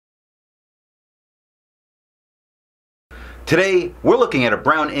Today, we're looking at a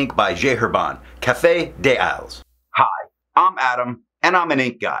brown ink by Herbin Cafe des Isles. Hi, I'm Adam, and I'm an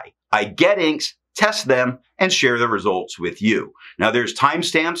ink guy. I get inks, test them, and share the results with you. Now, there's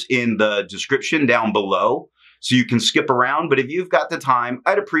timestamps in the description down below, so you can skip around, but if you've got the time,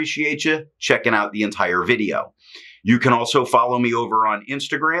 I'd appreciate you checking out the entire video. You can also follow me over on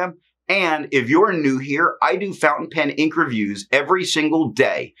Instagram, and if you're new here, I do fountain pen ink reviews every single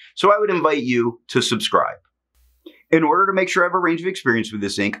day, so I would invite you to subscribe. In order to make sure I have a range of experience with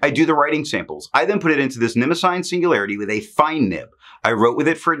this ink, I do the writing samples. I then put it into this Nimicine Singularity with a fine nib. I wrote with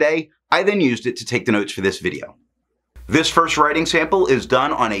it for a day. I then used it to take the notes for this video. This first writing sample is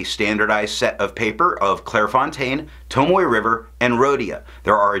done on a standardized set of paper of Clairfontaine, Tomoe River, and Rhodia.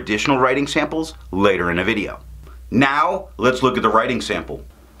 There are additional writing samples later in the video. Now, let's look at the writing sample.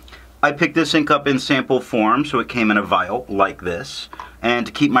 I picked this ink up in sample form, so it came in a vial like this. And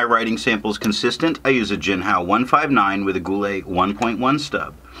to keep my writing samples consistent, I use a Jinhao 159 with a Goulet 1.1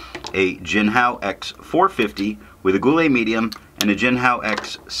 stub, a Jinhao X450 with a Goulet medium, and a Jinhao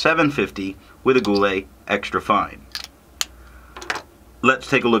X750 with a Goulet extra fine. Let's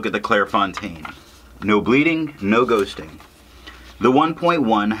take a look at the Clairfontaine. No bleeding, no ghosting. The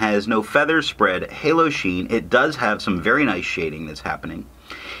 1.1 has no feather spread, halo sheen. It does have some very nice shading that's happening.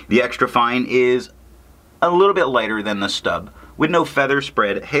 The extra fine is a little bit lighter than the stub, with no feather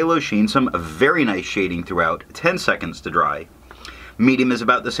spread, halo sheen, some very nice shading throughout, 10 seconds to dry. Medium is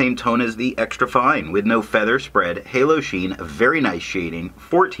about the same tone as the extra fine, with no feather spread, halo sheen, very nice shading,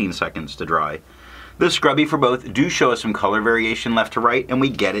 14 seconds to dry. The scrubby for both do show us some color variation left to right, and we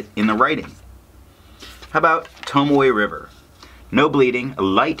get it in the writing. How about Tomoe River? No bleeding,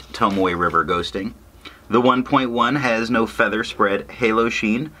 light Tomoe River ghosting. The 1.1 has no feather spread, halo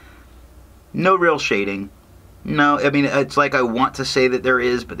sheen, no real shading. No, I mean, it's like I want to say that there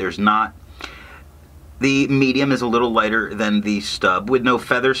is, but there's not. The medium is a little lighter than the stub with no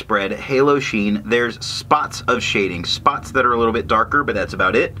feather spread, halo sheen. There's spots of shading, spots that are a little bit darker, but that's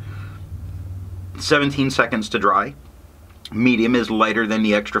about it. 17 seconds to dry. Medium is lighter than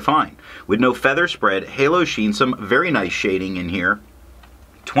the extra fine with no feather spread, halo sheen, some very nice shading in here.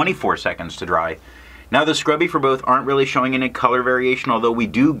 24 seconds to dry. Now the scrubby for both aren't really showing any color variation, although we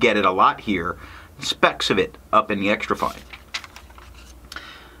do get it a lot here. Specks of it up in the extra fine.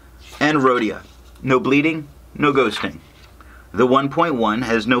 And Rhodia. No bleeding, no ghosting. The 1.1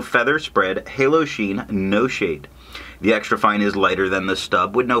 has no feather spread, halo sheen, no shade. The extra fine is lighter than the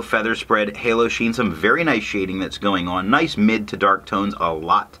stub with no feather spread, halo sheen, some very nice shading that's going on. Nice mid to dark tones, a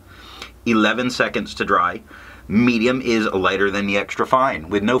lot. 11 seconds to dry. Medium is lighter than the extra fine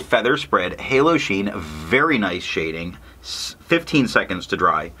with no feather spread, halo sheen, very nice shading. 15 seconds to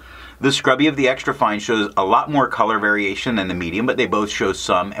dry. The scrubby of the extra fine shows a lot more color variation than the medium, but they both show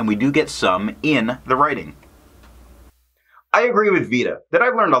some, and we do get some in the writing. I agree with Vita that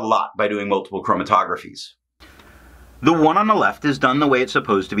I've learned a lot by doing multiple chromatographies. The one on the left is done the way it's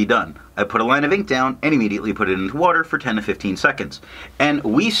supposed to be done. I put a line of ink down and immediately put it into water for 10 to 15 seconds. And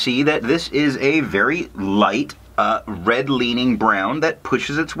we see that this is a very light, red-leaning brown that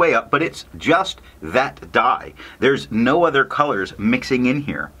pushes its way up, but it's just that dye. There's no other colors mixing in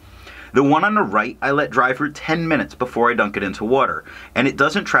here. The one on the right I let dry for 10 minutes before I dunk it into water, and it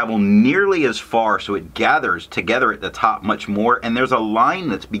doesn't travel nearly as far, so it gathers together at the top much more, and there's a line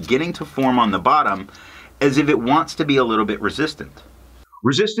that's beginning to form on the bottom as if it wants to be a little bit resistant.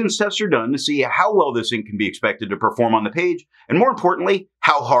 Resistance tests are done to see how well this ink can be expected to perform on the page, and more importantly,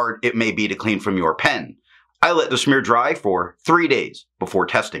 how hard it may be to clean from your pen. I let the smear dry for 3 days before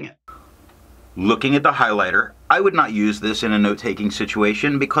testing it. Looking at the highlighter, I would not use this in a note-taking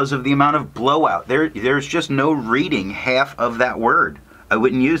situation because of the amount of blowout. There's just no reading half of that word. I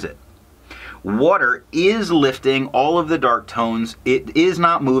wouldn't use it. Water is lifting all of the dark tones. It is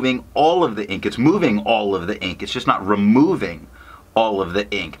not moving all of the ink. It's moving all of the ink. It's just not removing all of the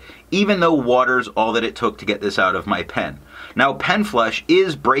ink, even though water's all that it took to get this out of my pen. Now, pen flush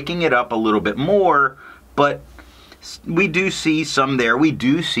is breaking it up a little bit more, but we do see some there. We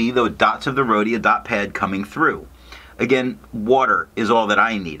do see the dots of the Rhodia dot pad coming through. Again, water is all that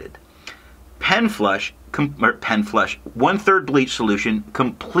I needed. Pen flush, 1/3 bleach solution,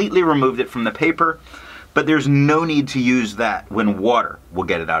 completely removed it from the paper, but there's no need to use that when water will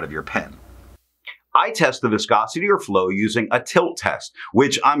get it out of your pen. I test the viscosity or flow using a tilt test,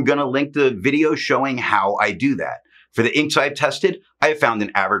 which I'm going to link the video showing how I do that. For the inks I've tested, I have found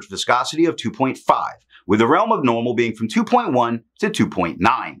an average viscosity of 2.5, with the realm of normal being from 2.1 to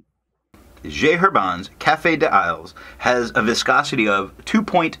 2.9. Herbin's Cafe des Isles has a viscosity of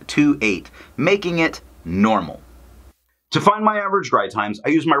 2.28, making it normal. To find my average dry times, I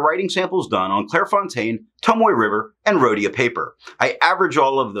use my writing samples done on Clairfontaine, Tomoe River, and Rhodia paper. I average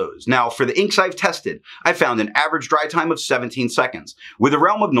all of those. Now, for the inks I've tested, I found an average dry time of 17 seconds, with the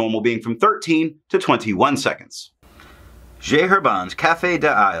realm of normal being from 13 to 21 seconds. Herbin's Cafe des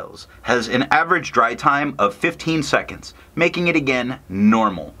Isles has an average dry time of 15 seconds, making it again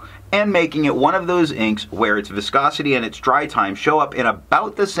normal, and making it one of those inks where its viscosity and its dry time show up in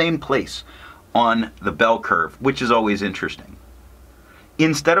about the same place on the bell curve, which is always interesting.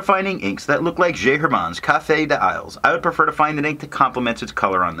 Instead of finding inks that look like Herbin's Cafe des Isles, I would prefer to find an ink that complements its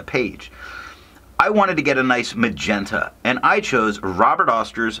color on the page. I wanted to get a nice magenta, and I chose Robert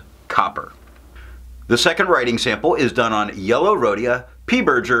Oster's Copper. The second writing sample is done on yellow Rhodia, P.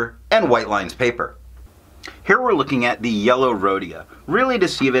 Berger, and White Lines paper. Here we're looking at the yellow Rhodia, really to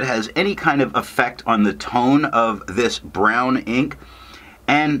see if it has any kind of effect on the tone of this brown ink,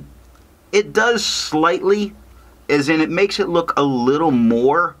 and it does slightly, as in it makes it look a little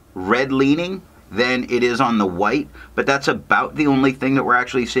more red leaning than it is on the white, but that's about the only thing that we're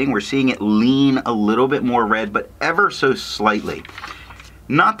actually seeing. We're seeing it lean a little bit more red, but ever so slightly.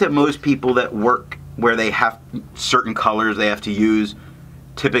 Not that most people that work where they have certain colors they have to use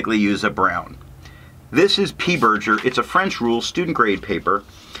typically use a brown. This is P. Berger. It's a French rule student grade paper.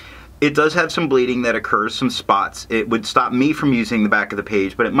 It does have some bleeding that occurs, some spots. It would stop me from using the back of the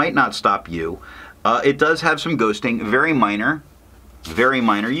page, but it might not stop you. It does have some ghosting, very minor, very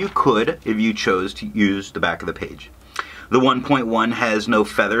minor. You could, if you chose to use the back of the page. The 1.1 has no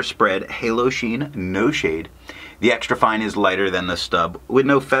feather spread, halo sheen, no shade. The extra fine is lighter than the stub. With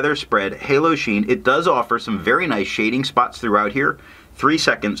no feather spread, halo sheen, it does offer some very nice shading spots throughout here. 3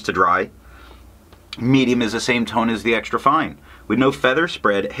 seconds to dry. Medium is the same tone as the extra fine, with no feather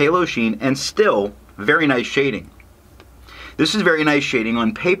spread, halo sheen, and still very nice shading. This is very nice shading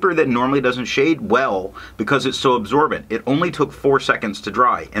on paper that normally doesn't shade well because it's so absorbent. It only took 4 seconds to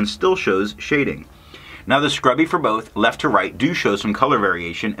dry and still shows shading. Now the scrubby for both, left to right, do show some color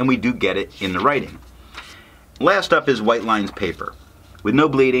variation, and we do get it in the writing. Last up is White Lines paper, with no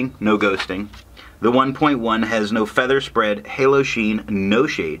bleeding, no ghosting. The 1.1 has no feather spread, halo sheen, no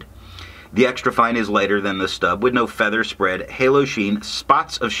shade. The extra fine is lighter than the stub, with no feather spread, halo sheen,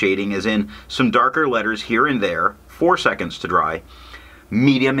 spots of shading as in some darker letters here and there, 4 seconds to dry.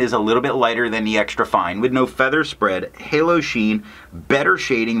 Medium is a little bit lighter than the extra fine, with no feather spread, halo sheen, better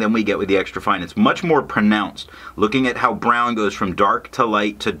shading than we get with the extra fine. It's much more pronounced, looking at how brown goes from dark to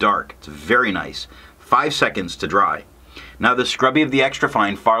light to dark. It's very nice. 5 seconds to dry. Now the scrubby of the extra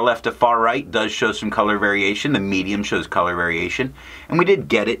fine, far left to far right, does show some color variation. The medium shows color variation, and we did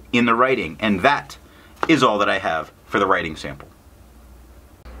get it in the writing, and that is all that I have for the writing sample.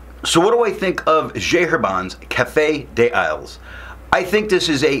 So what do I think of Herbin's Cafe des Isles? I think this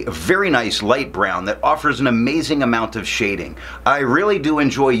is a very nice light brown that offers an amazing amount of shading. I really do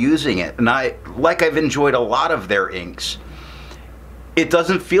enjoy using it, and like I've enjoyed a lot of their inks, it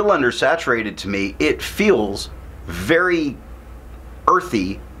doesn't feel undersaturated to me. It feels very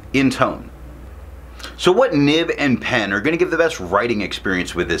earthy in tone. So what nib and pen are going to give the best writing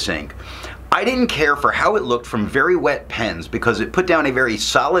experience with this ink? I didn't care for how it looked from very wet pens because it put down a very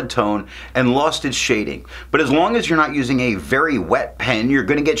solid tone and lost its shading. But as long as you're not using a very wet pen, you're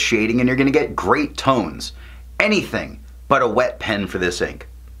going to get shading and you're going to get great tones. Anything but a wet pen for this ink.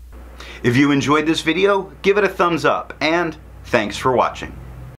 If you enjoyed this video, give it a thumbs up, and thanks for watching.